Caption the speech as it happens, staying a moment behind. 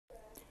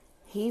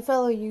Hey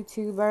fellow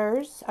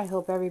YouTubers, I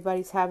hope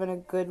everybody's having a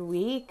good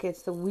week.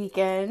 It's the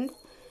weekend.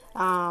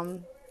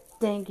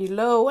 Thank you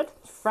Lord,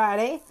 it's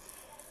Friday.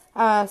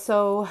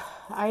 So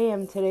I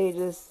am today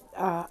just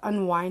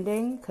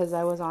unwinding because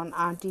I was on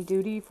auntie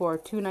duty for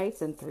 2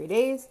 nights and 3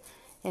 days.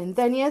 And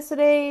then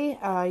yesterday,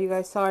 you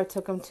guys saw I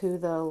took him to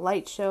the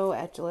light show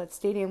at Gillette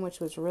Stadium, which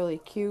was really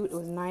cute. It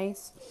was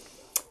nice.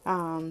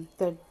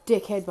 The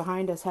dickhead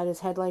behind us had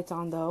his headlights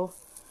on though.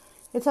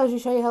 It tells you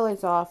shut your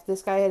headlights off.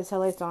 This guy had his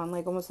headlights on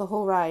like almost the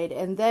whole ride,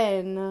 and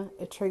then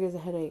it triggers a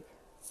headache.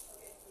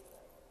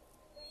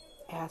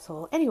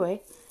 Asshole.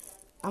 Anyway,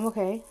 I'm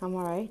okay. I'm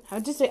alright.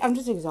 I'm just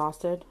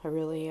exhausted. I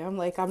really am.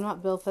 Like, I'm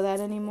not built for that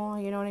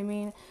anymore. You know what I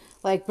mean?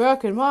 Like,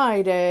 back in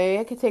my day,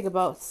 I could take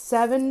about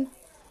 7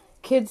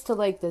 kids to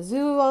like the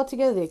zoo all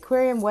together, the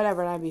aquarium,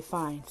 whatever, and I'd be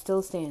fine.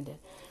 Still standing.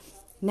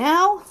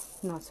 Now,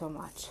 not so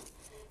much.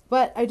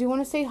 But I do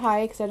want to say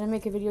hi because I didn't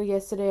make a video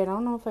yesterday. I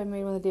don't know if I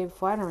made one the day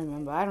before. I don't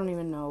remember. I don't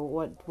even know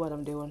what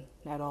I'm doing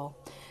at all.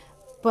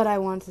 But I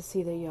wanted to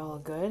see that y'all are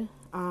good.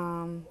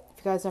 If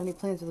you guys have any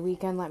plans for the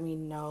weekend, let me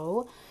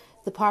know.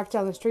 The park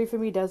down the street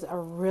from me does a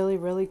really,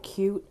 really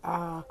cute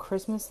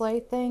Christmas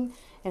light thing.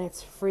 And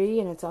it's free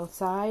and it's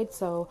outside.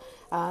 So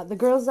the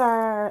girls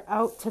are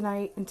out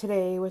tonight and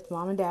today with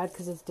mom and dad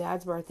because it's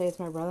dad's birthday. It's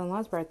my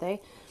brother-in-law's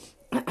birthday.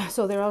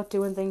 So they're out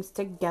doing things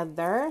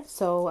together.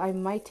 So I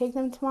might take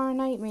them tomorrow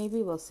night,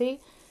 maybe. We'll see.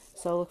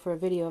 So look for a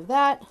video of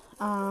that.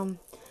 Other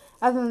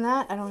than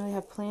that, I don't really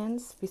have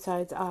plans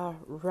besides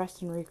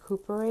rest and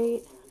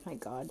recuperate. My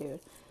God, dude.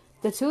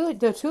 The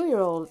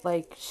 2-year-old,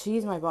 like,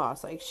 she's my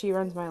boss. Like, she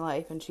runs my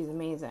life and she's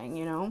amazing,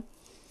 you know?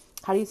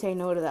 How do you say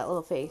no to that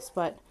little face?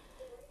 But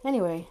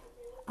anyway,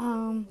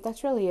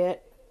 that's really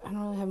it. I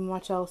don't really have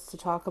much else to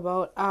talk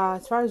about.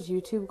 As far as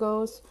YouTube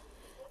goes,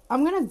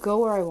 I'm going to go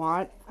where I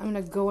want. I'm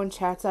going to go in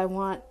chats I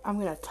want. I'm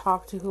going to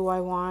talk to who I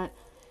want.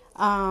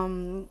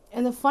 And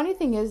the funny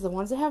thing is, the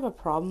ones that have a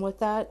problem with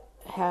that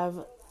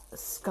have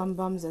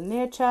scumbums in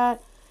their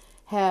chat,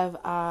 have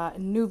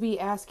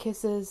newbie ass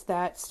kisses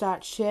that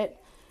start shit.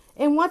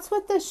 And what's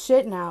with this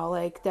shit now?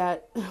 Like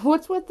that,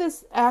 what's with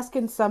this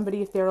asking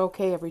somebody if they're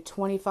okay every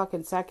 20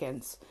 fucking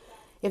seconds?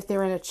 If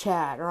they're in a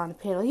chat or on a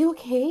panel. Are you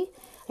okay?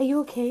 Are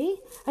you okay?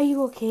 Are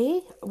you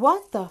okay?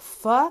 What the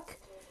fuck?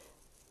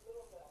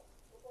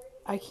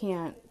 I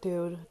can't,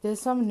 dude.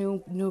 There's some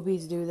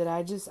newbies, dude, that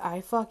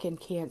I fucking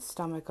can't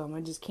stomach them.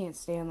 I just can't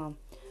stand them.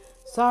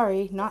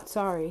 Sorry, not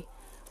sorry.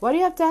 Why do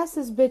you have to ask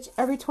this bitch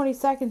every 20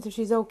 seconds if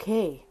she's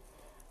okay?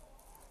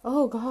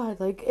 Oh, God.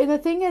 Like, and the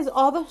thing is,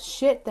 all the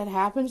shit that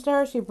happens to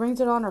her, she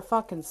brings it on her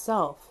fucking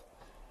self.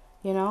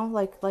 You know?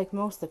 Like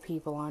most of the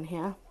people on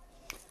here.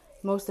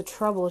 Most of the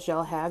troubles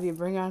y'all have, you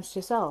bring on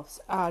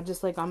yourselves.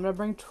 Just like I'm gonna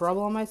bring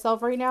trouble on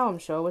myself right now. I'm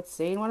sure with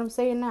saying what I'm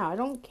saying now. I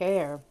don't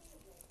care.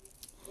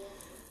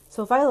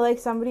 So if I like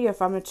somebody, or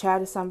if I'm going to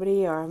chat to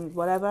somebody, or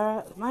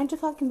whatever, mind your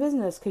fucking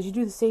business, because you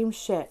do the same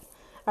shit.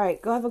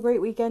 Alright, go have a great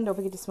weekend. Don't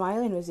forget to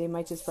smile, and Jose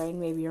might just brighten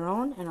maybe your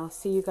own, and I'll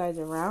see you guys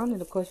around. And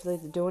of course, if you'd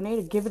like to donate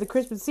or give it the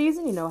Christmas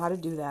season, you know how to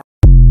do that.